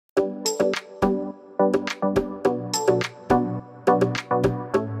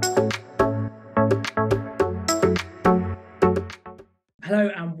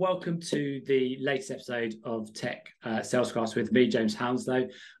welcome to the latest episode of Tech Salescraft with me, James Hounslow.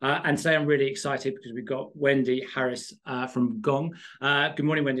 And today I'm really excited because we've got Wendy Harris from Gong. Good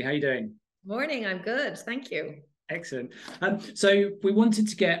morning, Wendy. How are you doing? Morning, I'm good. Thank you. Excellent. So we wanted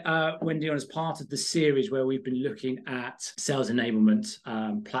to get Wendy on as part of the series where we've been looking at sales enablement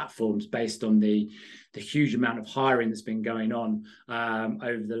platforms based on the huge amount of hiring that's been going on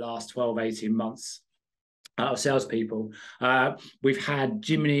over the last 12, 18 months. Of salespeople. We've had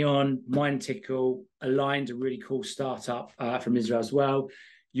Jiminy on, Mindtickle, Aligned, a really cool startup from Israel as well,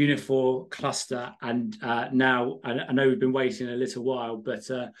 Unifor, Cluster, and now I know we've been waiting a little while, but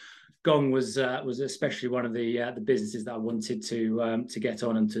Gong was especially one of the businesses that I wanted to get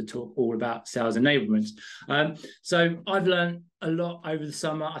on and to talk all about sales enablement. So I've learned a lot over the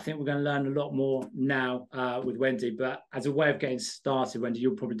summer. I think we're going to learn a lot more now with Wendy. But as a way of getting started, Wendy,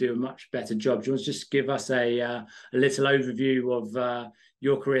 you'll probably do a much better job. Do you want to just give us a little overview of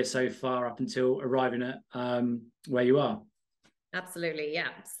your career so far up until arriving at where you are? Absolutely, yeah.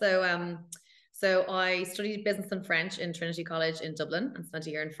 So I studied business and French in Trinity College in Dublin and spent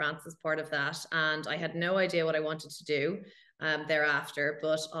a year in France as part of that. And I had no idea what I wanted to do thereafter,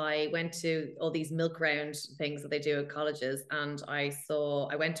 but I went to all these milk round things that they do at colleges. And I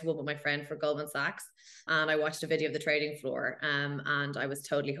went to one with my friend for Goldman Sachs, and I watched a video of the trading floor and I was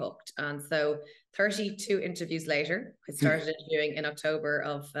totally hooked. And so 32 interviews later, I started interviewing in October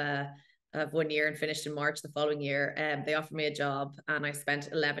of 1 year and finished in March the following year. They offered me a job and I spent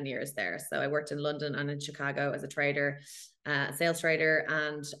 11 years there. So I worked in London and in Chicago as a trader, sales trader,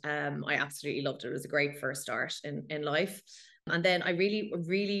 and I absolutely loved it. It was a great first start in life. And then I really,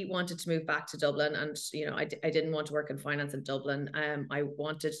 really wanted to move back to Dublin. And, you know, I didn't want to work in finance in Dublin. I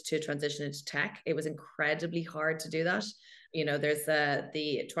wanted to transition into tech. It was incredibly hard to do that. You know, there's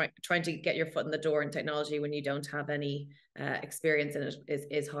trying to get your foot in the door in technology when you don't have any experience in it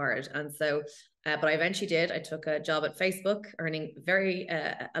is hard. And so, but I eventually did. I took a job at Facebook, earning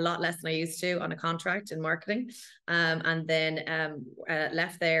a lot less than I used to on a contract in marketing, and then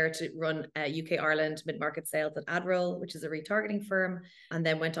left there to run UK Ireland mid-market sales at Adroll, which is a retargeting firm, and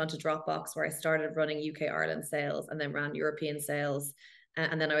then went on to Dropbox, where I started running UK Ireland sales and then ran European sales.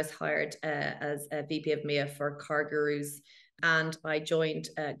 And then I was hired as a VP of EMEA for Car Gurus. And I joined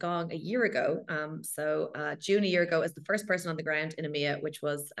Gong a year ago. June a year ago as the first person on the ground in EMEA, which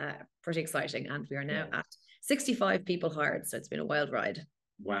was pretty exciting. And we are now at 65 people hired. So it's been a wild ride.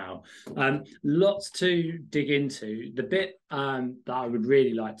 Wow. Lots to dig into. The bit that I would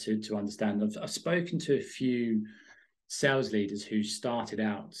really like to understand, I've spoken to a few sales leaders who started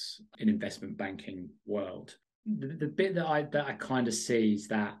out in investment banking world. The bit that I kind of see is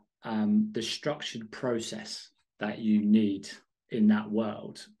that the structured process that you need in that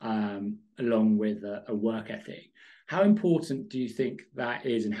world, along with a work ethic. How important do you think that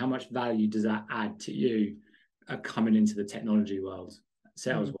is, and how much value does that add to you coming into the technology world,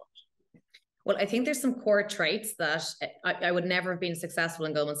 sales world? Well, I think there's some core traits that I would never have been successful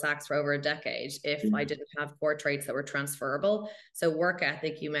in Goldman Sachs for over a decade if I didn't have core traits that were transferable. So work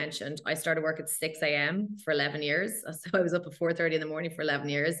ethic, you mentioned. I started work at 6 a.m. for 11 years. So I was up at 4:30 in the morning for 11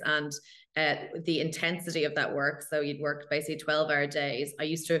 years. And the intensity of that work, so you'd work basically 12-hour days. I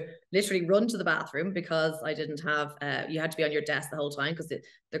used to literally run to the bathroom because I didn't have, you had to be on your desk the whole time because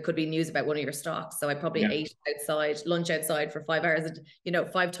there could be news about one of your stocks. So I probably ate lunch outside for 5 hours,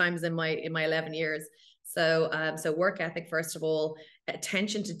 5 times in my 11 years. So work ethic, first of all,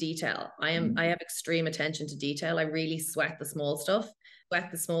 attention to detail. I have extreme attention to detail. I really sweat the small stuff.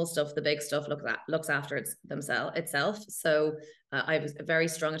 The big stuff looks after itself. So I have a very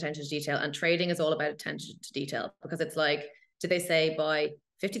strong attention to detail, and trading is all about attention to detail, because it's like, did they say buy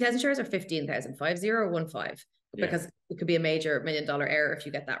 50,000 shares or 15,000, 50 or 15? Because it could be a major $1 million error if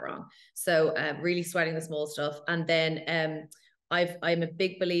you get that wrong. So really sweating the small stuff. And then I'm a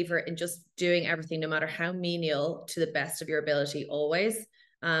big believer in just doing everything, no matter how menial, to the best of your ability always.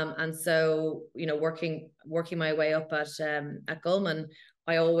 And so, working my way up at Goldman,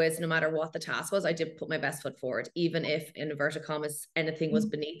 I always, no matter what the task was, I did put my best foot forward, even if, in inverted commas, anything was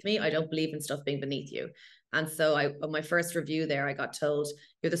beneath me. I don't believe in stuff being beneath you. And so on my first review there, I got told,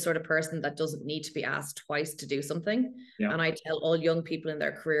 you're the sort of person that doesn't need to be asked twice to do something. Yeah. And I tell all young people in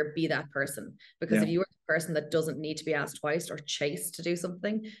their career, be that person. Because if you are the person that doesn't need to be asked twice or chased to do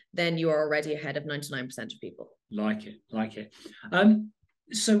something, then you are already ahead of 99% of people. Like it.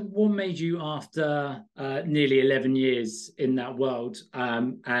 So what made you, after nearly 11 years in that world,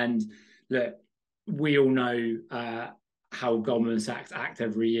 and look, we all know how Goldman Sachs act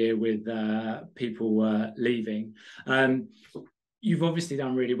every year with people leaving. you've obviously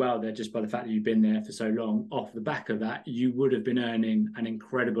done really well there just by the fact that you've been there for so long. Off the back of that, you would have been earning an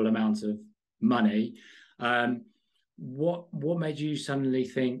incredible amount of money. What made you suddenly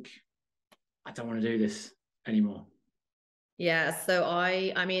think, I don't want to do this anymore? Yeah, so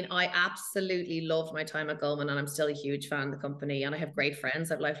I mean, I absolutely loved my time at Goldman, and I'm still a huge fan of the company, and I have great friends.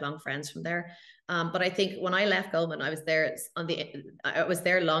 I have lifelong friends from there. But I think when I left Goldman, I was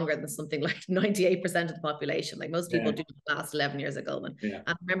there longer than something like 98% of the population. Like most people do the last 11 years at Goldman. Yeah.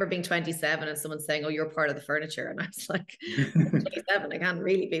 I remember being 27 and someone saying, "Oh, you're part of the furniture," and I was like, 27, I can't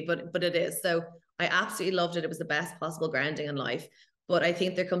really be, but it is. So I absolutely loved it. It was the best possible grounding in life. But I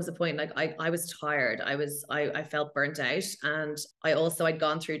think there comes a point, like I was tired. I felt burnt out. And I'd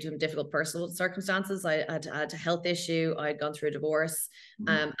gone through some difficult personal circumstances. I had a health issue. I'd gone through a divorce.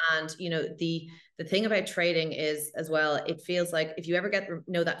 And you know, the thing about trading is as well, it feels like if you ever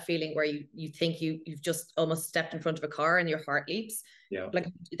know that feeling where you think you've just almost stepped in front of a car and your heart leaps. Yeah. Like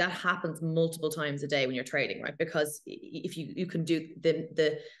that happens multiple times a day when you're trading, right? Because if you can do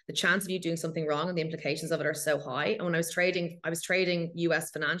the chance of you doing something wrong and the implications of it are so high. And when I was trading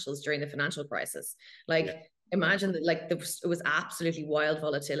US financials during the financial crisis. Like imagine that, like it was absolutely wild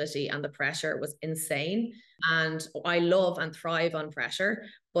volatility and the pressure was insane. And I love and thrive on pressure,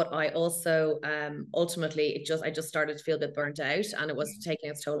 but I also ultimately I just started to feel a bit burnt out, and it was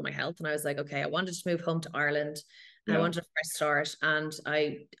taking its toll on my health. And I was like, okay, I wanted to move home to Ireland. I wanted a fresh start, and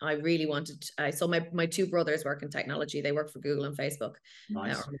I really wanted. I saw my two brothers work in technology. They work for Google and Facebook,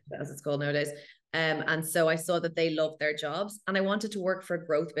 Nice. as it's called nowadays. And so I saw that they loved their jobs, and I wanted to work for a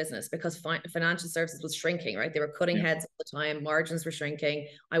growth business because financial services was shrinking. Right, they were cutting heads all the time. Margins were shrinking.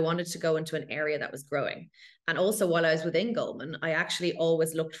 I wanted to go into an area that was growing. And also, while I was within Goldman, I actually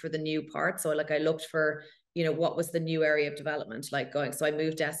always looked for the new part. So like I looked for, you know, what was the new area of development like going. So I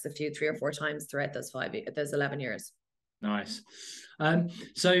moved desks 3 or 4 times throughout those 11 years. Nice.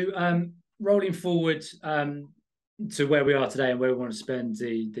 Rolling forward to where we are today and where we want to spend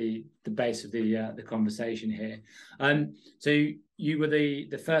the base of the conversation here. So you were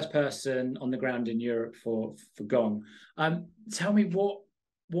the first person on the ground in Europe for Gong. Tell me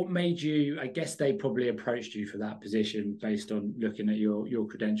what made you, I guess they probably approached you for that position based on looking at your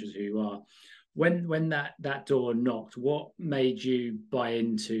credentials, who you are. When that door knocked, what made you buy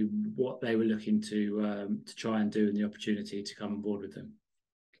into what they were looking to try and do and the opportunity to come on board with them?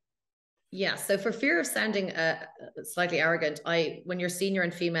 Yeah, so for fear of sounding slightly arrogant, when you're senior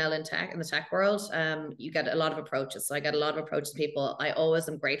and female in the tech world, you get a lot of approaches. So I get a lot of approaches. People, I always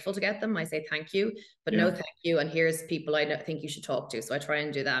am grateful to get them. I say thank you, but no thank you. And here's people think you should talk to. So I try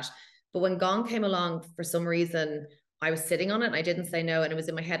and do that. But when Gong came along, for some reason, I was sitting on it and I didn't say no, and it was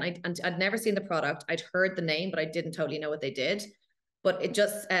in my head. And I'd never seen the product. I'd heard the name, but I didn't totally know what they did. But it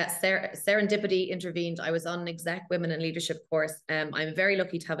just serendipity intervened. I was on an exec women in leadership course. I'm very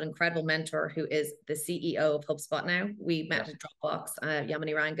lucky to have an incredible mentor who is the CEO of HubSpot now. We met at Dropbox,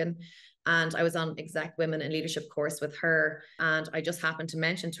 Yamini Rangan, and I was on exec women in leadership course with her. And I just happened to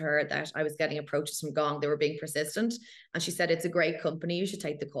mention to her that I was getting approaches from Gong. They were being persistent, and she said, "It's a great company. You should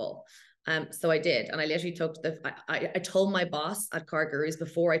take the call." So I did, and I literally I told my boss at Car Gurus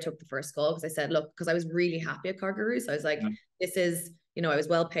before I took the first call, because I said, look, because I was really happy at Car Gurus. I was like, this is, you know, I was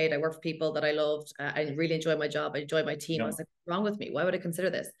well paid. I work for people that I loved. I really enjoyed my job. I enjoyed my team. I was like, what's wrong with me? Why would I consider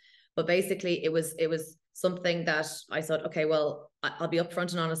this? But basically it was something that I thought, okay, well, I'll be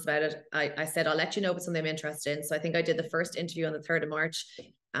upfront and honest about it. I said, I'll let you know if it's something I'm interested in. So I think I did the first interview on the 3rd of March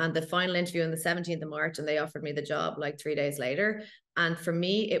and the final interview on the 17th of March, and they offered me the job like 3 days later. And for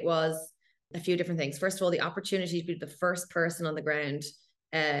me, it was a few different things. First of all, the opportunity to be the first person on the ground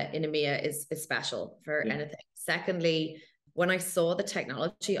in EMEA is special for anything. Secondly, when I saw the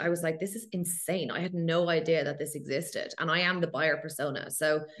technology, I was like, this is insane. I had no idea that this existed. And I am the buyer persona.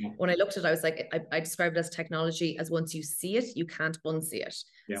 So when I looked at it, I was like, I described it as technology as once you see it, you can't unsee it.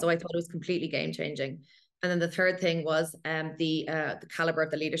 So I thought it was completely game changing. And then the third thing was the caliber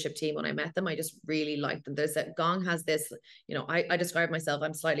of the leadership team. When I met them, I just really liked them. Gong has this, you know, I describe myself,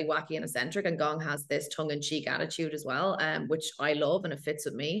 I'm slightly wacky and eccentric, and Gong has this tongue-in-cheek attitude as well, which I love and it fits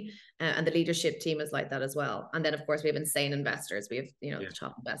with me. And the leadership team is like that as well. And then of course we have insane investors. We have, you know, the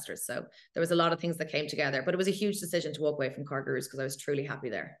top investors. So there was a lot of things that came together, but it was a huge decision to walk away from Car Gurus because I was truly happy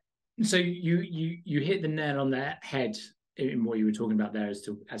there. So you hit the nail on the head in what you were talking about there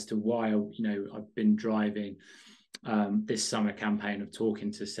as to why, you know, I've been driving this summer campaign of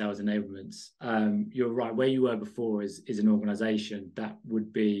talking to sales enablements. You're right, where you were before is an organization that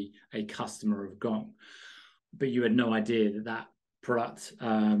would be a customer of Gong, but you had no idea that product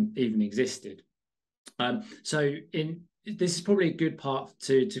even existed. So this is probably a good part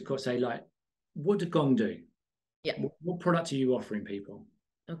to say, like, what did Gong do? Yeah. What product are you offering people?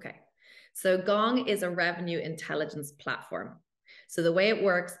 Okay. So Gong is a revenue intelligence platform. So the way it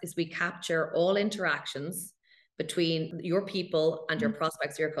works is we capture all interactions between your people and your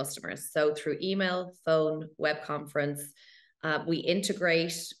prospects, your customers. So through email, phone, web conference, we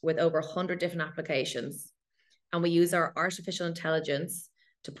integrate with over 100 different applications, and we use our artificial intelligence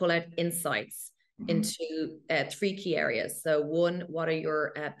to pull out insights into 3 key areas. So one, what are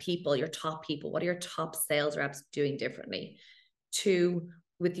your people, your top people? What are your top sales reps doing differently? 2,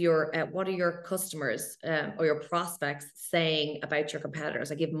 with your what are your customers or your prospects saying about your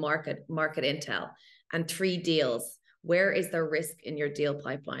competitors? I give market intel. And 3, deals. Where is there risk in your deal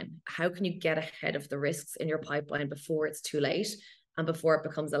pipeline? How can you get ahead of the risks in your pipeline before it's too late and before it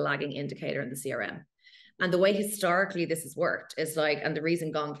becomes a lagging indicator in the CRM? And the way historically this has worked is like, and the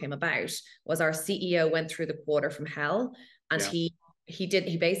reason Gong came about was our CEO went through the quarter from hell, and he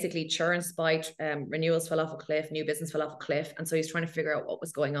basically churn spiked, renewals fell off a cliff, new business fell off a cliff. And so he's trying to figure out what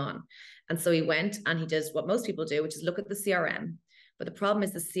was going on. And so he went and he does what most people do, which is look at the CRM. But the problem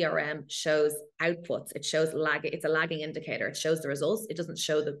is the CRM shows outputs. It shows it's a lagging indicator. It shows the results. It doesn't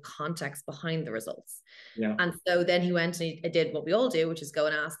show the context behind the results. Yeah. And so then he went and he did what we all do, which is go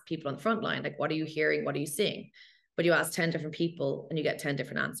and ask people on the front line, like, what are you hearing? What are you seeing? But you ask 10 different people and you get 10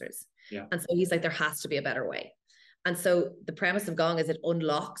 different answers. Yeah. And so he's like, there has to be a better way. And so the premise of Gong is it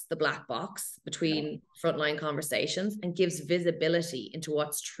unlocks the black box between frontline conversations and gives visibility into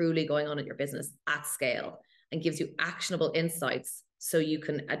what's truly going on in your business at scale, and gives you actionable insights so you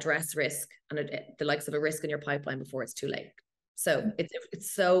can address risk and the likes of a risk in your pipeline before it's too late. So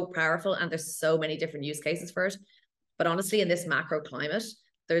it's so powerful, and there's so many different use cases for it. But honestly, in this macro climate,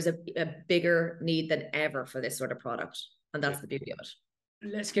 there's a bigger need than ever for this sort of product. And that's the beauty of it.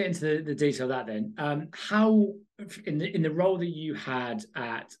 Let's get into the detail of that then. How, in the role that you had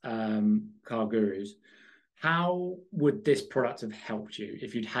at Car Gurus, how would this product have helped you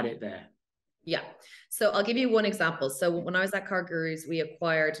if you'd had it there? Yeah. So I'll give you one example. So when I was at Car Gurus, we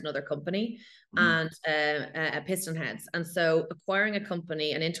acquired another company and Piston Heads. And so acquiring a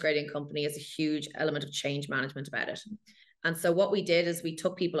company and integrating a company is a huge element of change management about it. And so what we did is we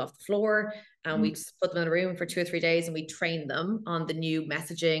took people off the floor and we put them in a room for 2 or 3 days, and we trained them on the new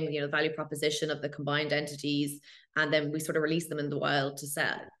messaging, the value proposition of the combined entities. And then we sort of released them in the wild to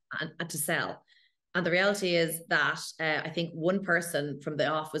sell and to sell. And the reality is that I think one person from the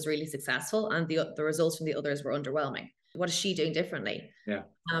off was really successful, and the results from the others were underwhelming. What is she doing differently? Yeah.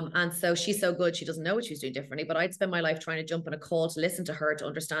 And so she's so good, she doesn't know what she's doing differently. But I'd spend my life trying to jump on a call to listen to her to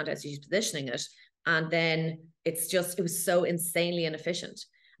understand how she's positioning it. And then it was so insanely inefficient.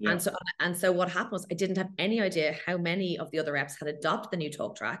 Yeah. And so what happened was I didn't have any idea how many of the other reps had adopted the new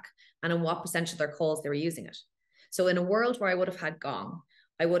talk track and in what percentage of their calls they were using it. So in a world where I would have had Gong,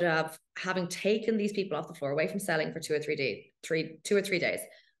 I would have, having taken these people off the floor away from selling for 2 or 3 days,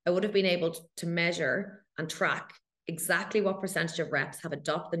 I would have been able to measure and track exactly what percentage of reps have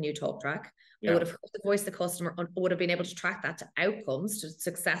adopted the new talk track. Yeah. I would have heard the voice of the customer and would have been able to track that to outcomes, to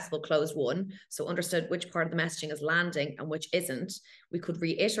successful closed won. So understood which part of the messaging is landing and which isn't. We could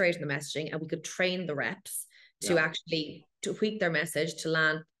reiterate the messaging and we could train the reps to actually tweak their message to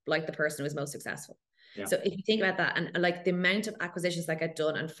land like the person who was most successful. Yeah. So if you think about that, and like the amount of acquisitions that get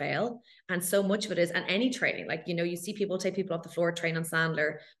done and fail, and so much of it is, and any training, like, you see people take people off the floor, train on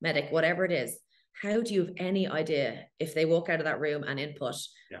Sandler, Medic, whatever it is. How do you have any idea if they walk out of that room and input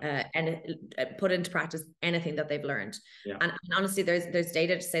and put into practice anything that they've learned? Yeah. And honestly, there's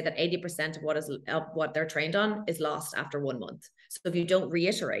data to say that 80% of what they're trained on is lost after 1 month. So if you don't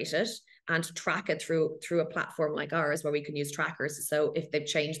reiterate it and track it through a platform like ours, where we can use trackers, so if they've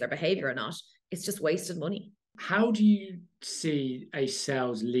changed their behavior or not, it's just wasted money. How do you see a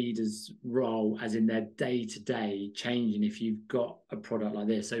sales leader's role, as in their day-to-day, changing if you've got a product like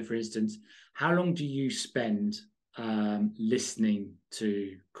this? So for instance, how long do you spend listening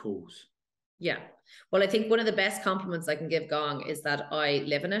to calls? Yeah. Well, I think one of the best compliments I can give Gong is that I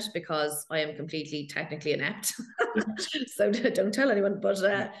live in it, because I am completely technically inept. So don't tell anyone, but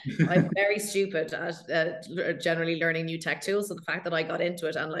I'm very stupid at generally learning new tech tools. So the fact that I got into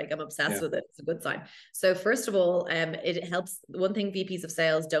it and I'm obsessed with it, it's a good sign. So first of all, it helps. One thing VPs of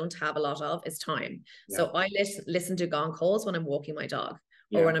sales don't have a lot of is time. Yeah. So I listen to Gong calls when I'm walking my dog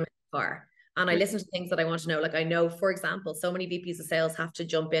or when I'm in the car. And I listen to things that I want to know. Like, I know, for example, so many VPs of sales have to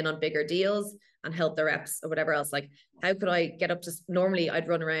jump in on bigger deals and help the reps or whatever else. Like, how could I get up to, normally I'd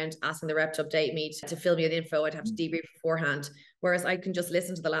run around asking the rep to update me, to fill me with info. I'd have to debrief beforehand. Whereas I can just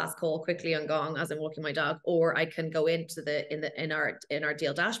listen to the last call quickly on Gong as I'm walking my dog, or I can go into in our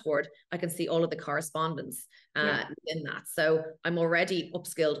deal dashboard. I can see all of the correspondence in that. So I'm already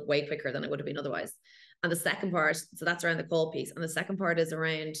upskilled way quicker than I would have been otherwise. And the second part, so that's around the call piece. And the second part is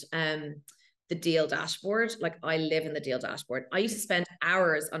around the deal dashboard. Like, I live in the deal dashboard. I used to spend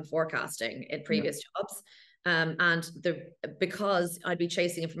hours on forecasting in previous jobs. Because I'd be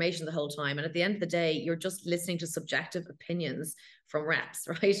chasing information the whole time. And at the end of the day, you're just listening to subjective opinions from reps,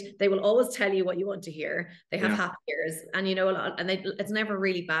 right? They will always tell you what you want to hear. They have happy ears, and you know a lot, and it's never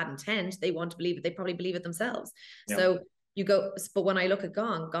really bad intent. They want to believe it. They probably believe it themselves. So you go, but when I look at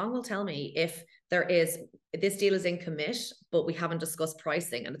Gong will tell me if this deal is in commit, but we haven't discussed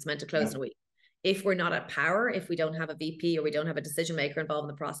pricing and it's meant to close in a week. If we're not at power, if we don't have a VP or we don't have a decision maker involved in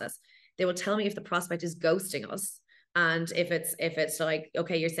the process, they will tell me if the prospect is ghosting us. And if it's like,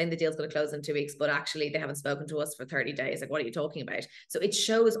 okay, you're saying the deal's going to close in 2 weeks, but actually they haven't spoken to us for 30 days. Like, what are you talking about? So it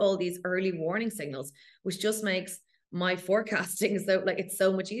shows all these early warning signals, which just makes my forecasting it's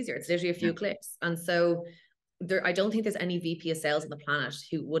so much easier. It's literally a few clicks. And so I don't think there's any VP of sales on the planet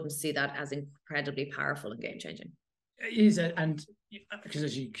who wouldn't see that as incredibly powerful and game changing. It is, and because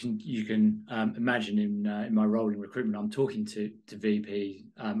as you can imagine, in my role in recruitment, I'm talking to VP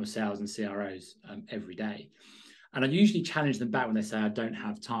of sales and CROs every day, and I usually challenge them back when they say I don't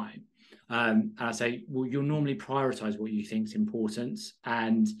have time, and I say, well, you'll normally prioritize what you think is important,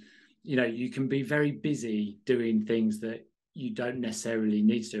 and you can be very busy doing things that you don't necessarily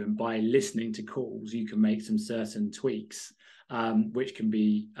need to do, and by listening to calls, you can make some certain tweaks, which can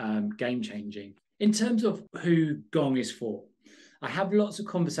be game changing. In terms of who Gong is for, I have lots of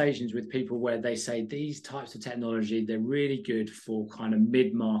conversations with people where they say these types of technology, they're really good for kind of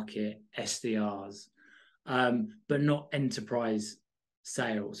mid-market SDRs, but not enterprise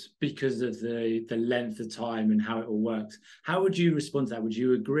sales because of the length of time and how it all works. How would you respond to that? Would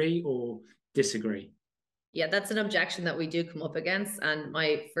you agree or disagree? Yeah, that's an objection that we do come up against. And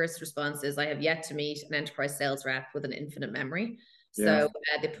my first response is I have yet to meet an enterprise sales rep with an infinite memory. So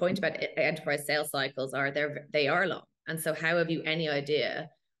the point about enterprise sales cycles are they are long. And so how have you any idea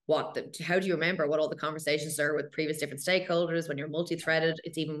how do you remember what all the conversations are with previous different stakeholders? When you're multi-threaded,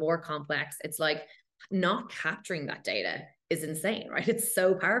 it's even more complex. It's like not capturing that data is insane, right? It's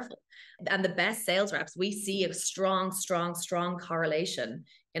so powerful. And the best sales reps, we see a strong correlation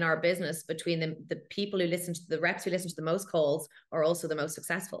in our business between the people who listen to the reps who listen to the most calls are also the most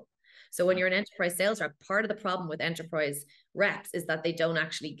successful. So when you're an enterprise sales rep, part of the problem with enterprise reps is that they don't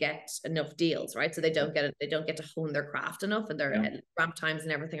actually get enough deals, right? So they don't get to hone their craft enough, and their ramp times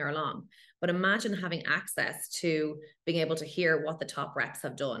and everything are long. But imagine having access to being able to hear what the top reps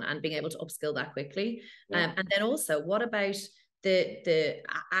have done and being able to upskill that quickly. And then also, what about the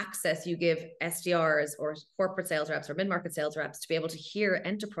access you give SDRs or corporate sales reps or mid-market sales reps to be able to hear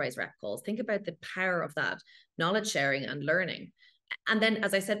enterprise rep calls? Think about the power of that knowledge sharing and learning. And then,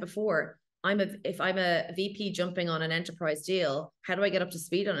 as I said before, if I'm a VP jumping on an enterprise deal, how do I get up to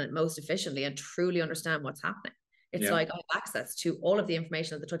speed on it most efficiently and truly understand what's happening? It's like I have access to all of the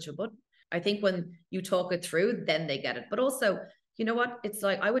information at the touch of a button. I think when you talk it through, then they get it. But also, you know what? It's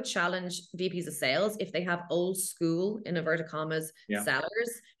like I would challenge VPs of sales if they have old school, in inverted commas, sellers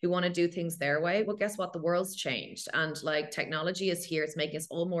who want to do things their way. Well, guess what? The world's changed, and like technology is here. It's making us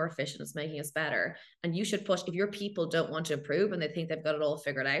all more efficient. It's making us better. And you should push. If your people don't want to improve and they think they've got it all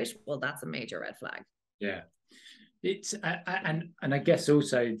figured out, well, that's a major red flag. Yeah, it's and I guess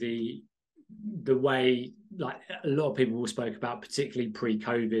also the way, like a lot of people spoke about, particularly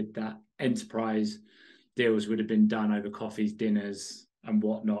pre-COVID, that enterprise deals would have been done over coffees, dinners, and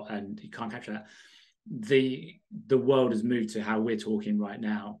whatnot, and you can't capture that. The world has moved to how we're talking right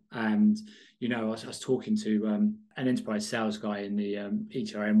now, and I was talking to an enterprise sales guy in the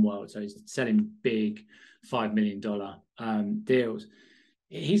ETRM world, so he's selling big $5 million deals.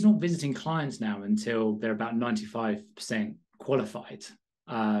 He's not visiting clients now until they're about 95% qualified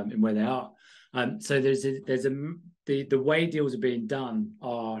in where they are. So the way deals are being done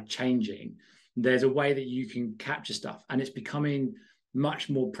are changing. There's a way that you can capture stuff, and it's becoming much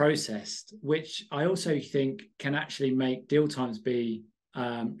more processed, which I also think can actually make deal times be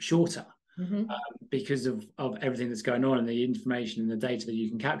shorter because of everything that's going on and the information and the data that you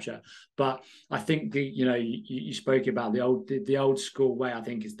can capture. But I think you spoke about the old school way. I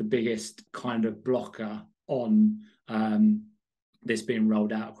think is the biggest kind of blocker on this being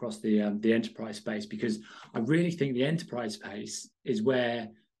rolled out across the enterprise space, because I really think the enterprise space is where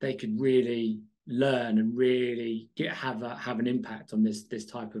they could really learn and really have an impact on this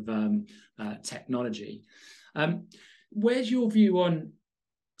type of technology. Where's your view on?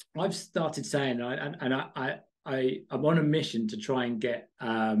 I've started saying, I'm on a mission to try and get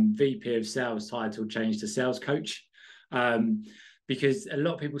VP of Sales title changed to sales coach, because a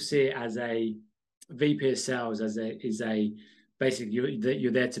lot of people see it as a VP of Sales basically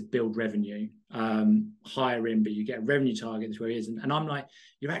you're there to build revenue, hire in, but you get a revenue target. That's where it is, and I'm like,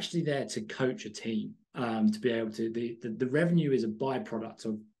 you're actually there to coach a team, to be able to. The revenue is a byproduct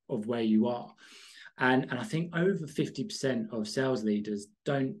of where you are, and I think over 50% of sales leaders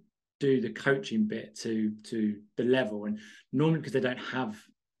don't do the coaching bit to the level, and normally because they don't have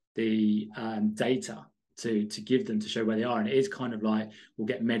the data to give them to show where they are. And it is kind of like, we'll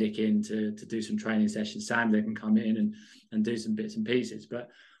get Medic in to do some training sessions, Sandler can come in and do some bits and pieces. But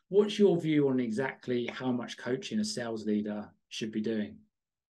what's your view on exactly how much coaching a sales leader should be doing?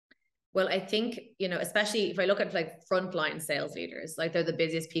 Well, I think, especially if I look at like frontline sales leaders, like they're the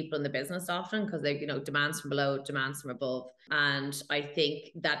busiest people in the business often, because they, demands from below, demands from above. And I think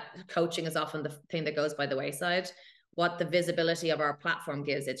that coaching is often the thing that goes by the wayside. What the visibility of our platform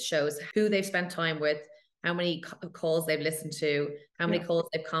gives, it shows who they've spent time with, how many calls they've listened to, how many calls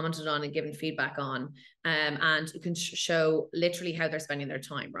they've commented on and given feedback on. And you can show literally how they're spending their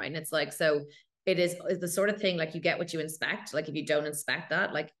time, right? And it's like, so it is the sort of thing, like you get what you inspect. Like if you don't inspect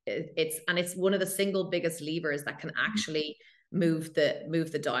that, like it's one of the single biggest levers that can actually move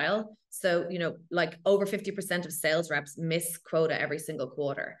the dial. So, like over 50% of sales reps miss quota every single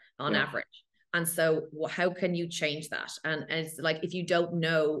quarter on average. And so how can you change that? And it's like, if you don't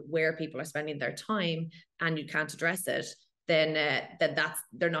know where people are spending their time and you can't address it, then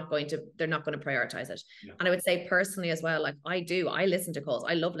they're not going to prioritize it. Yeah. And I would say personally as well, like I listen to calls.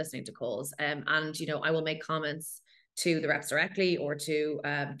 I love listening to calls. And I will make comments to the reps directly, or to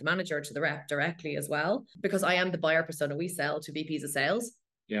the manager, to the rep directly as well, because I am the buyer persona. We sell to VPs of sales.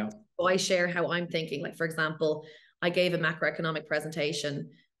 Yeah. So I share how I'm thinking. Like, for example, I gave a macroeconomic presentation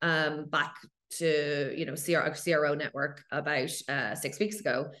back to CRO network about 6 weeks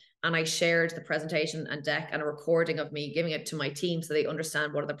ago, and I shared the presentation and deck and a recording of me giving it to my team so they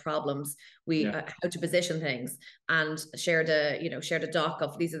understand what are the problems, how to position things, and shared a doc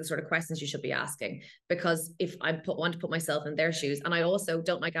of these are the sort of questions you should be asking, because if I want to put myself in their shoes, and I also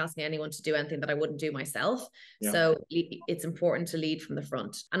don't like asking anyone to do anything that I wouldn't do myself. Yeah. So it's important to lead from the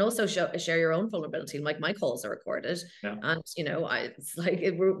front, and also share your own vulnerability. Like, my calls are recorded, and it's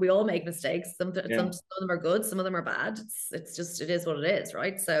like we all make mistakes. Some of them are good, some of them are bad. It is what it is,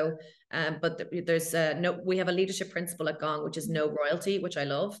 right? So but there's we have a leadership principle at Gong, which is no royalty, which I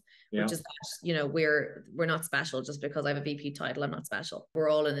love, which is that, we're not special just because I have a VP title. I'm not special. We're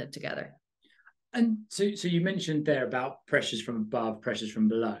all in it together. And so you mentioned there about pressures from above, pressures from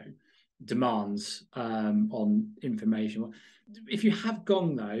below, demands on information. If you have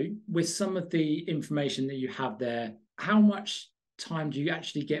Gong, though, with some of the information that you have there, how much time do you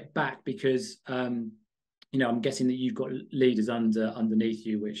actually get back? Because I'm guessing that you've got leaders underneath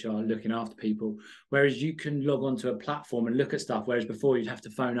you which are looking after people, whereas you can log onto a platform and look at stuff, whereas before you'd have to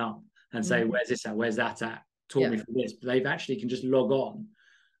phone up and say, where's this at? Where's that at? Talk me through this. But they've actually can just log on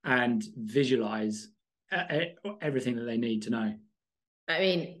and visualize everything that they need to know. I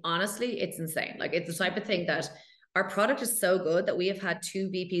mean, honestly, it's insane. Like, it's the type of thing that our product is so good that we have had 2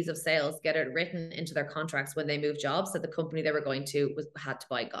 VPs of sales get it written into their contracts when they moved jobs that the company they were going to had to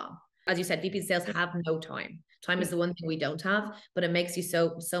buy Gong. As you said, VPs of sales have no time. Time is the one thing we don't have, but it makes you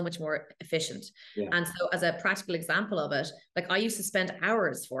so much more efficient. Yeah. And so, as a practical example of it, like, I used to spend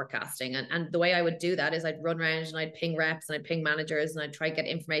hours forecasting, and the way I would do that is I'd run around and I'd ping reps and I'd ping managers and I'd try to get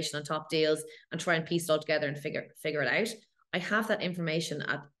information on top deals and try and piece it all together and figure it out. I have that information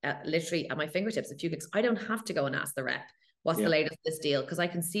at literally at my fingertips. A few clicks. I don't have to go and ask the rep what's the latest of this deal, because I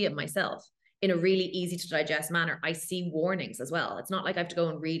can see it myself in a really easy to digest manner. I see warnings as well. It's not like I have to go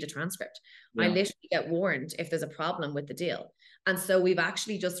and read a transcript. I literally get warned if there's a problem with the deal. And so we've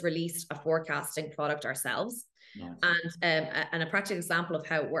actually just released a forecasting product ourselves. Nice. And a practical example of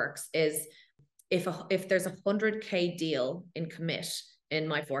how it works is if there's a 100K deal in commit in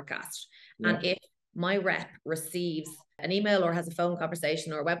my forecast, and if my rep receives an email or has a phone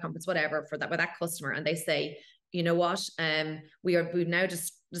conversation or a web conference, whatever, with that customer, and they say, you know what, we've now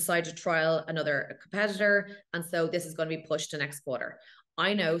just decided to trial another competitor, and so this is going to be pushed to next quarter.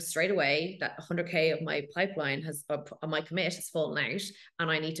 I know straight away that 100K of my pipeline my commit has fallen out, and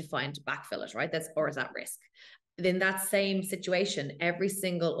I need to find to backfill it, right? Is at risk. In that same situation, every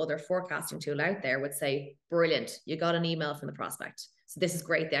single other forecasting tool out there would say, brilliant, you got an email from the prospect. So this is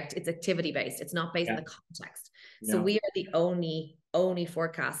great. It's activity based. It's not based on the context. So we are the only only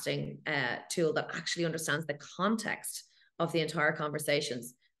forecasting tool that actually understands the context of the entire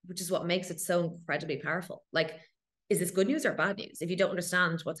conversations, which is what makes it so incredibly powerful. Like, is this good news or bad news if you don't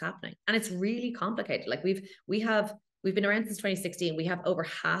understand what's happening? And it's really complicated. Like we've been around since 2016. We have over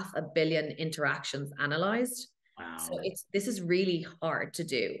 500 million interactions analyzed. Wow. So this is really hard to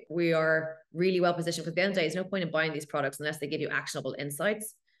do. We are really well positioned, because at the end of the day, there's no point in buying these products unless they give you actionable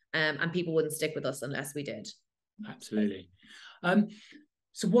insights. And people wouldn't stick with us unless we did. Absolutely.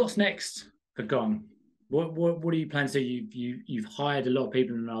 So what's next for Gong? What are you planning to do? You've hired a lot of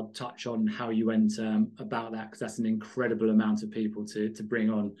people, and I'll touch on how you went about that, because that's an incredible amount of people to bring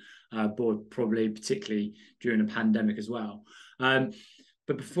on board, probably particularly during a pandemic as well.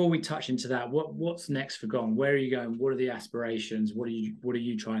 But before we touch into that, what's next for Gong? Where are you going? What are the aspirations? What are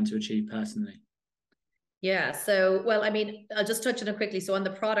you trying to achieve personally? Yeah. So, well, I mean, I'll just touch on it quickly. So on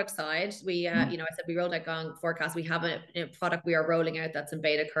the product side, we, I said we rolled out Gong Forecast. We have a product we are rolling out that's in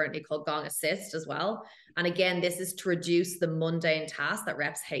beta currently called Gong Assist as well. And again, this is to reduce the mundane tasks that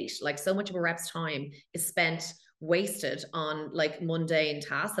reps hate. Like, so much of a rep's time is spent wasted on like mundane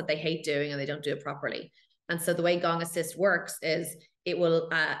tasks that they hate doing and they don't do it properly. And so the way Gong Assist works is it will,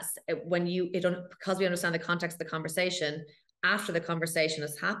 because we understand the context of the conversation, after the conversation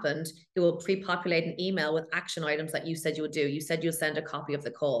has happened, it will pre-populate an email with action items that you said you would do. You said you'll send a copy of the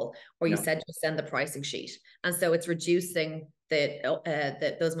call, or you said you'll send the pricing sheet. And so it's reducing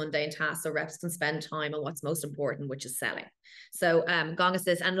those mundane tasks so reps can spend time on what's most important, which is selling. So Gong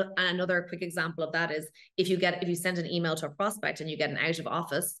Assist, and another quick example of that is if you send an email to a prospect and you get an out of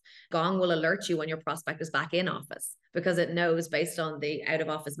office, Gong will alert you when your prospect is back in office, because it knows based on the out of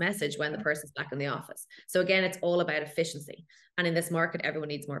office message when the person's back in the office. So again, it's all about efficiency. And in this market, everyone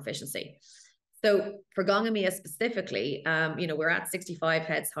needs more efficiency. So for Gong EMEA specifically, we're at 65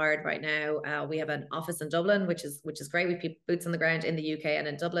 heads hired right now. We have an office in Dublin, which is great. We have boots on the ground in the UK and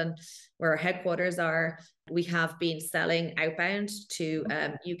in Dublin, where our headquarters are. We have been selling outbound to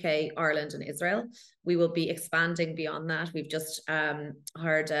UK, Ireland, and Israel. We will be expanding beyond that. We've just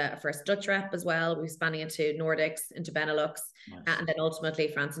hired a first Dutch rep as well. We're expanding into Nordics, into Benelux, and then ultimately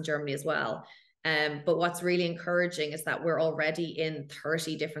France and Germany as well. But what's really encouraging is that we're already in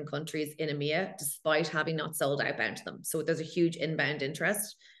 30 different countries in EMEA, despite having not sold outbound to them. So there's a huge inbound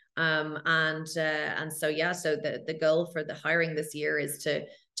interest. So the goal for the hiring this year is to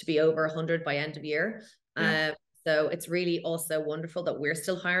be over 100 by end of year. So it's really also wonderful that we're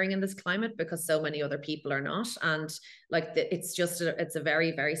still hiring in this climate, because so many other people are not. And it's a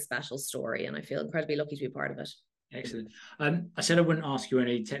very, very special story. And I feel incredibly lucky to be part of it. Excellent. I said I wouldn't ask you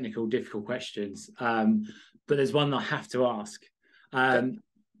any technical, difficult questions, but there's one I have to ask.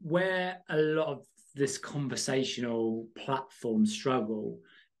 Where a lot of this conversational platform struggle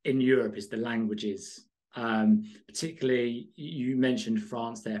in Europe is the languages. Particularly, you mentioned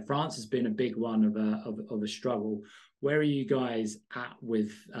France there. France has been a big one of a struggle. Where are you guys at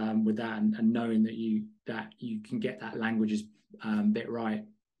with that, and knowing that you can get that languages bit right?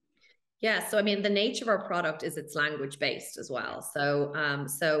 Yeah, so I mean, the nature of our product is it's language based as well. So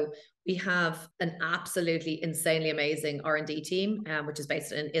we have an absolutely insanely amazing R&D team, which is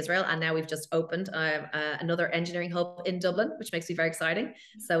based in Israel, and now we've just opened another engineering hub in Dublin, which makes me very exciting.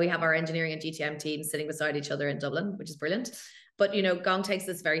 So we have our engineering and GTM teams sitting beside each other in Dublin, which is brilliant. But Gong takes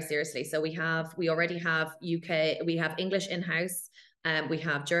this very seriously. So we already have UK, we have English in house, we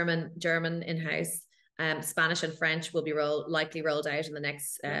have German in-house. Spanish and French will be likely rolled out in the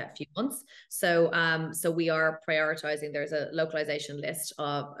next few months. So we are prioritizing. There's a localization list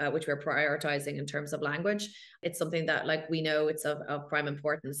of which we're prioritizing in terms of language. It's something that we know it's of prime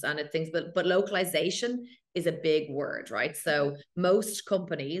importance, and but localization is a big word, right? So most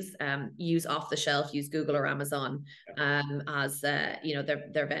companies use off the shelf, use Google or Amazon as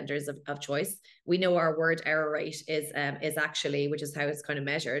their vendors of choice. We know our word error rate is actually, which is how it's kind of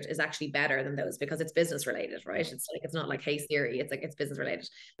measured, is actually better than those, because it's business related, right? It's not like, hey Siri, it's business related.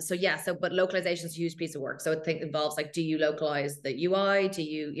 But localization is a huge piece of work. So it involves do you localize the UI? Do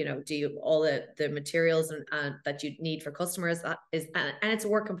you all the materials and that you need for customers? And it's a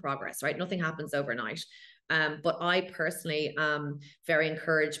work in progress, right? Nothing happens overnight. But I personally am very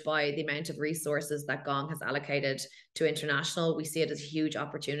encouraged by the amount of resources that Gong has allocated to international. We see it as a huge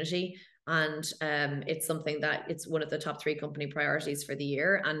opportunity. And it's something that it's one of the top 3 company priorities for the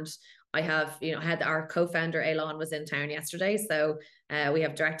year. And I have, had our co-founder Elon was in town yesterday. So we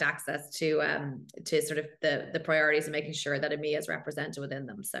have direct access to sort of the priorities and making sure that EMEA is represented within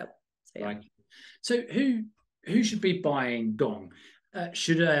them. So yeah. Right. So who should be buying Gong?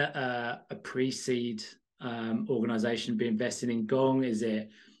 Should a pre-seed organization be investing in Gong? Is it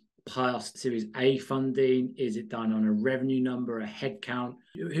past Series A funding? Is it done on a revenue number, a headcount?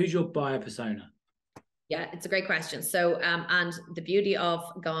 Who's your buyer persona? Yeah, it's a great question. So, and the beauty of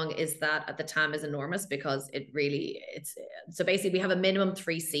Gong is that the TAM is enormous because so basically we have a minimum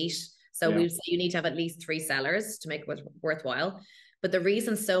 3-seat. So we say you need to have at least 3 sellers to make it worthwhile. But the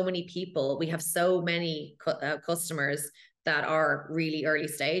reason we have so many customers that are really early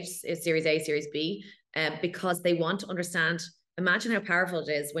stage, Series A, Series B, because they want to understand. Imagine how powerful it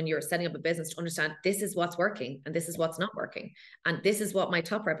is when you're setting up a business to understand this is what's working and this is what's not working. And this is what my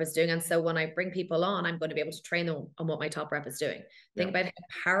top rep is doing. And so when I bring people on, I'm going to be able to train them on what my top rep is doing. Think about how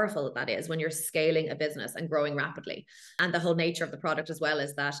powerful that is when you're scaling a business and growing rapidly. And the whole nature of the product as well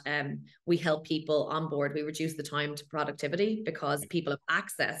is that we help people onboard. We reduce the time to productivity because people have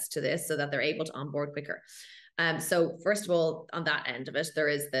access to this so that they're able to onboard quicker. So first of all, on that end of it, there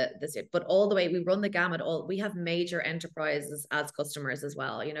is this, but all the way we run the gamut. We have major enterprises as customers as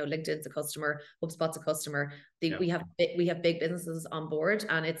well. You know, LinkedIn's a customer, HubSpot's a customer. We have big businesses on board,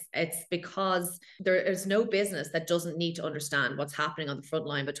 and it's because there is no business that doesn't need to understand what's happening on the front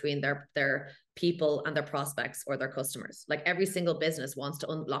line between their people and their prospects or their customers. Like every single business wants to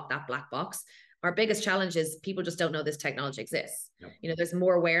unlock that black box. Our biggest challenge is people just don't know this technology exists. Yep. You know, there's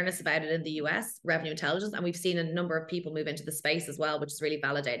more awareness about it in the US, revenue intelligence, and we've seen a number of people move into the space as well, which is really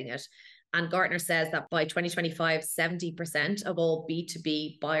validating it. And Gartner says that by 2025, 70% of all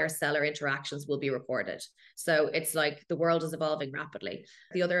B2B buyer-seller interactions will be recorded. So it's like the world is evolving rapidly.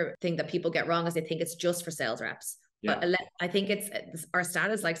 The other thing that people get wrong is they think it's just for sales reps. Yeah. But I think our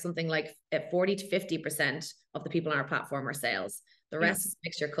stat is like something like 40 to 50% of the people on our platform are sales. The rest is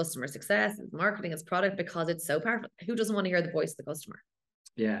mixture customer success, it's marketing, it's product, because it's so powerful. Who doesn't want to hear the voice of the customer?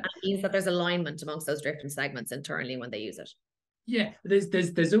 Yeah. And it means that there's alignment amongst those different segments internally when they use it. Yeah,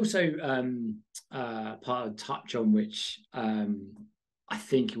 there's also part of touch on which I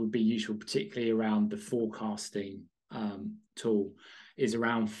think it would be useful, particularly around the forecasting tool, is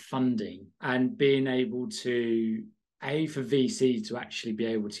around funding and being able to for VC to actually be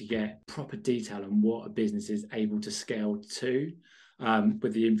able to get proper detail on what a business is able to scale to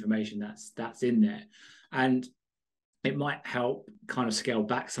with the information that's in there. And it might help kind of scale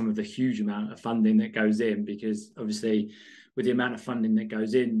back some of the huge amount of funding that goes in, because obviously with the amount of funding that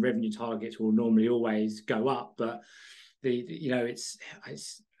goes in, revenue targets will normally always go up, but it's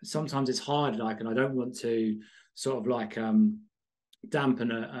sometimes it's hard, like, and I don't want to sort of like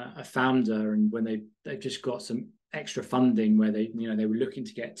dampen a founder, and when they've just got some extra funding where they were looking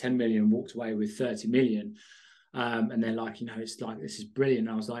to get 10 million and walked away with 30 million, and they're like, it's like, this is brilliant. And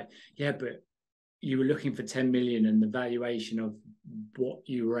I was like, yeah, but you were looking for 10 million, and the valuation of what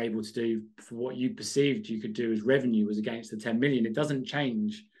you were able to do for what you perceived you could do as revenue was against the 10 million. It doesn't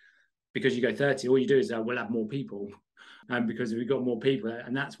change because you go 30. All you do is we'll have more people, because we've got more people,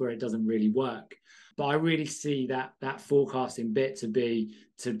 and that's where it doesn't really work. But I really see that forecasting bit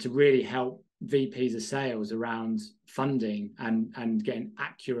to really help VPs of sales around funding and getting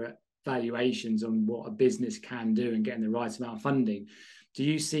accurate valuations on what a business can do and getting the right amount of funding. Do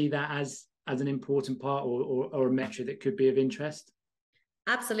you see that as an important part or a metric that could be of interest?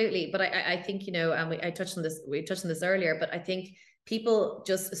 Absolutely. But I think, and we touched on this earlier, but I think people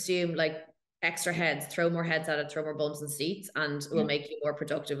just assume like extra heads, throw more heads at it, throw more bums in seats, and it will make you more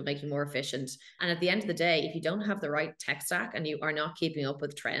productive, will make you more efficient. And at the end of the day, if you don't have the right tech stack and you are not keeping up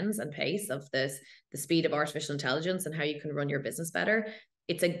with trends and pace of the speed of artificial intelligence and how you can run your business better,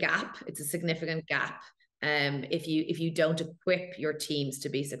 it's a gap. It's a significant gap. If you don't equip your teams to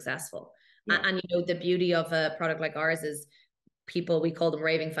be successful. Yeah. And the beauty of a product like ours is we call them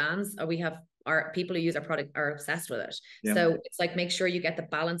raving fans. We have our people who use our product are obsessed with it. Yeah. So it's like, make sure you get the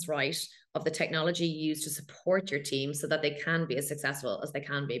balance right of the technology you use to support your team so that they can be as successful as they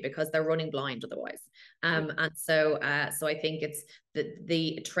can be, because they're running blind otherwise. And so I think it's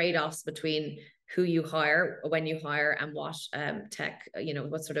the trade-offs between who you hire, when you hire, and what tech,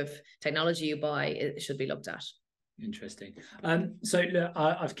 what sort of technology you buy, it should be looked at. Interesting. So look,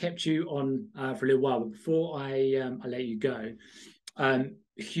 I've kept you on for a little while, but before I let you go, a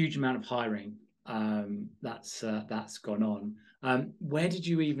huge amount of hiring that's gone on. Where did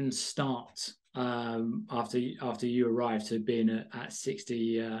you even start after you arrived to being at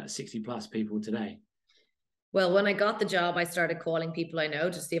 60 plus people today? Well, when I got the job, I started calling people I know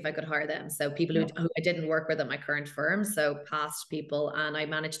to see if I could hire them. So people who I didn't work with at my current firm, so past people, and I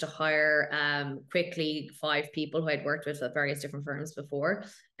managed to hire quickly 5 people who I'd worked with at various different firms before.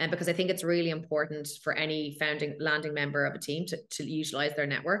 And because I think it's really important for any landing member of a team to utilize their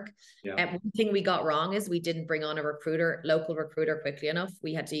network. And one thing we got wrong is we didn't bring on a local recruiter quickly enough.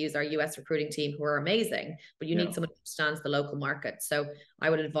 We had to use our US recruiting team, who are amazing, but you need someone who understands the local market. So I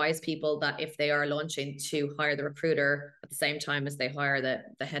would advise people that if they are launching, to hire the recruiter at the same time as they hire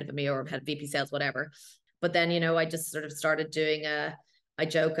the head of EMEA or head of VP sales, whatever. But then, I just sort of started doing I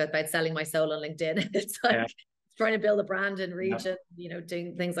joke about selling my soul on LinkedIn. It's like trying to build a brand in region,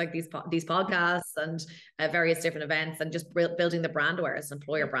 doing things like these podcasts and various different events, and just building the brand awareness,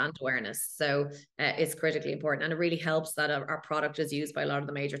 employer brand awareness. So it's critically important, and it really helps that our product is used by a lot of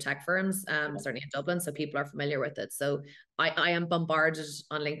the major tech firms, certainly in Dublin, so people are familiar with it. So I am bombarded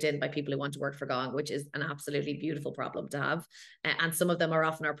on LinkedIn by people who want to work for Gong, which is an absolutely beautiful problem to have. And some of them are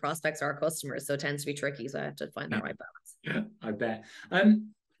often our prospects or our customers, so it tends to be tricky. So I have to find that right balance. I bet.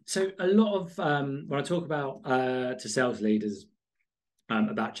 So a lot of when I talk about to sales leaders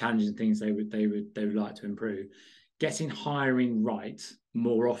about challenges and things they would like to improve, getting hiring right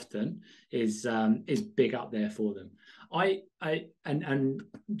more often is big up there for them. And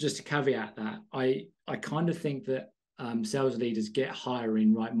just to caveat that, I kind of think that sales leaders get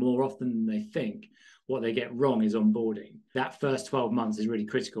hiring right more often than they think. What they get wrong is onboarding. That first 12 months is really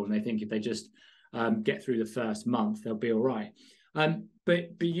critical, and they think if they just get through the first month, they'll be all right.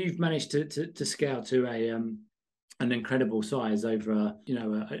 But you've managed to scale to an incredible size over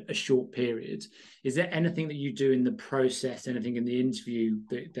a short period. Is there anything that you do in the process, anything in the interview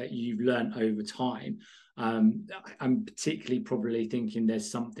that you've learned over time? I'm particularly probably thinking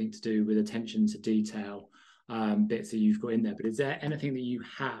there's something to do with attention to detail bits that you've got in there. But is there anything that you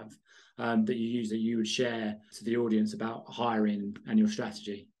have that you use that you would share to the audience about hiring and your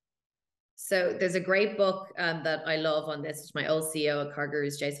strategy? So there's a great book that I love on this, which my old CEO at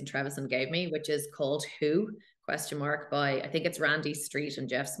CarGurus, Jason Trevison, gave me, which is called Who? By, I think it's Randy Street and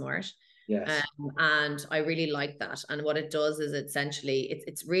Jeff Smart. Yes. And I really like that. And what it does is essentially,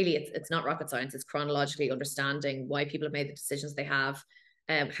 it's not rocket science. It's chronologically understanding why people have made the decisions they have,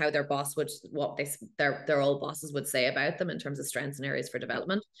 how their boss would, their old bosses would say about them in terms of strengths and areas for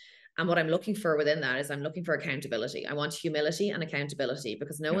development. And what I'm looking for within that is I'm looking for accountability. I want humility and accountability,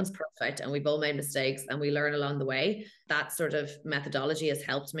 because no one's perfect and we've all made mistakes and we learn along the way. That sort of methodology has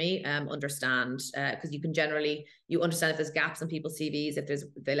helped me understand, because you understand if there's gaps in people's CVs, if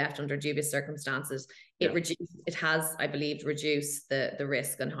they left under dubious circumstances, it has, I believe, reduced the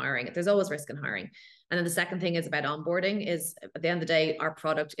risk in hiring. There's always risk in hiring. And then the second thing is about onboarding. Is at the end of the day, our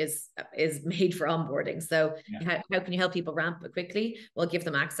product is made for onboarding. So how can you help people ramp quickly? Well, give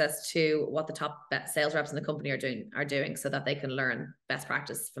them access to what the top sales reps in the company are doing, so that they can learn best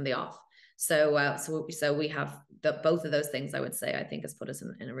practice from the off. So we have both of those things. I would say, I think, has put us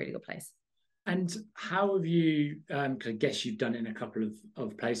in a really good place. And how have you? I guess you've done it in a couple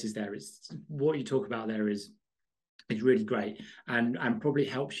of places. There is what you talk about there is really great, and probably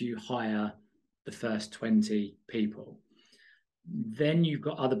helps you hire the first 20 people. Then you've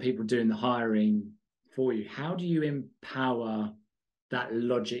got other people doing the hiring for you. How do you empower that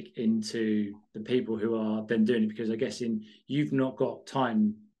logic into the people who are then doing it? Because I guess you've not got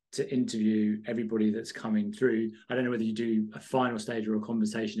time to interview everybody that's coming through. I don't know whether you do a final stage or a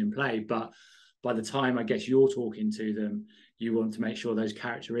conversation in play, but by the time I guess you're talking to them, you want to make sure those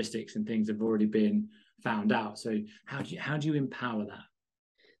characteristics and things have already been found out. So how do you empower that?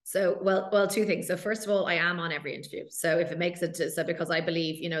 So, well, two things. So first of all, I am on every interview. So if it makes it so, because I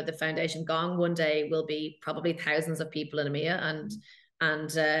believe, the foundation Gong one day will be probably thousands of people in EMEA,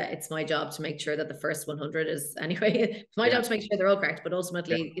 and it's my job to make sure that the first 100 is anyway. It's my job to make sure they're all correct, but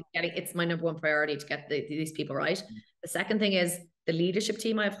ultimately it's my number one priority to get these people right. The second thing is the leadership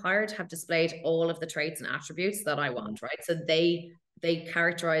team I've hired have displayed all of the traits and attributes that I want, right? So they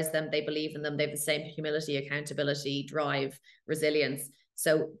characterize them, they believe in them, they have the same humility, accountability, drive, resilience.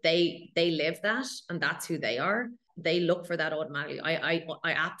 So they live that, and that's who they are. They look for that automatically. I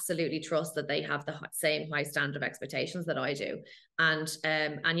absolutely trust that they have the same high standard of expectations that I do. And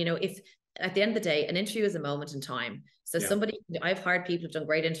if at the end of the day, an interview is a moment in time. So I've hired people who've done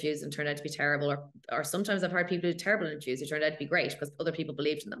great interviews and turned out to be terrible, or sometimes I've hired people who do terrible interviews who turned out to be great because other people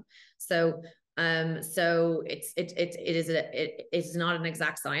believed in them. So it is not an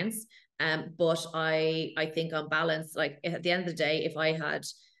exact science. But I think on balance, like at the end of the day, if I had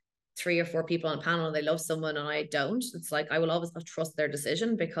 3 or 4 people on a panel and they love someone and I don't, it's like I will always not trust their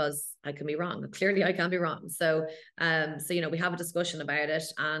decision because I can be wrong. Clearly I can be wrong. So we have a discussion about it,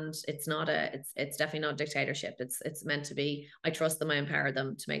 and it's definitely not dictatorship. It's meant to be, I trust them, I empower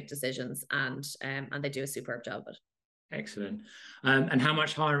them to make decisions, and they do a superb job of it. Excellent. And how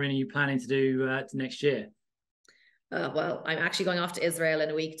much hiring are you planning to do next year? Well, I'm actually going off to Israel in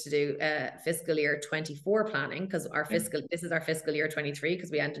a week to do fiscal year 24 planning, because this is our fiscal year 23,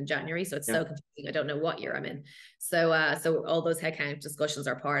 because we end in January. So it's so confusing. I don't know what year I'm in. So all those headcount discussions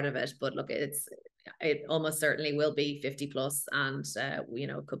are part of it. But look, it almost certainly will be 50 plus, and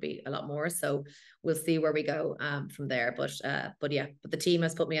it could be a lot more. So we'll see where we go from there. But the team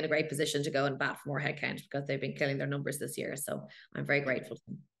has put me in a great position to go and bat for more headcount, because they've been killing their numbers this year. So I'm very grateful to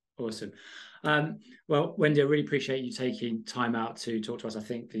them. Awesome. Well, Wendy, I really appreciate you taking time out to talk to us. I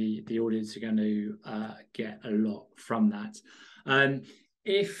think the audience are going to get a lot from that.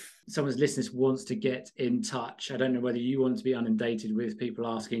 If someone's listening wants to get in touch, I don't know whether you want to be inundated with people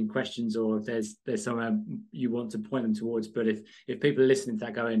asking questions, or if there's somewhere you want to point them towards. But if people are listening to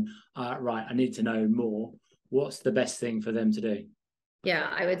that going, right, I need to know more, what's the best thing for them to do?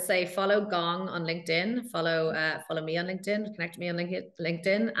 Yeah, I would say follow Gong on LinkedIn, follow me on LinkedIn, connect me on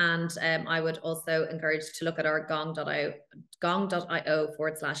LinkedIn. And I would also encourage to look at our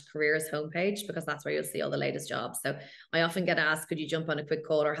gong.io/careers homepage, because that's where you'll see all the latest jobs. So I often get asked, could you jump on a quick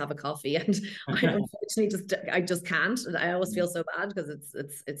call or have a coffee? And I just can't. I always feel so bad, because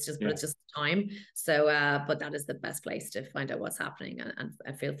it's just time. So, but that is the best place to find out what's happening, and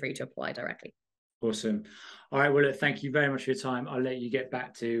feel free to apply directly. Awesome. All right. Well, thank you very much for your time. I'll let you get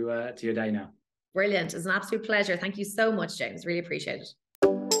back to your day now. Brilliant. It's an absolute pleasure. Thank you so much, James. Really appreciate it.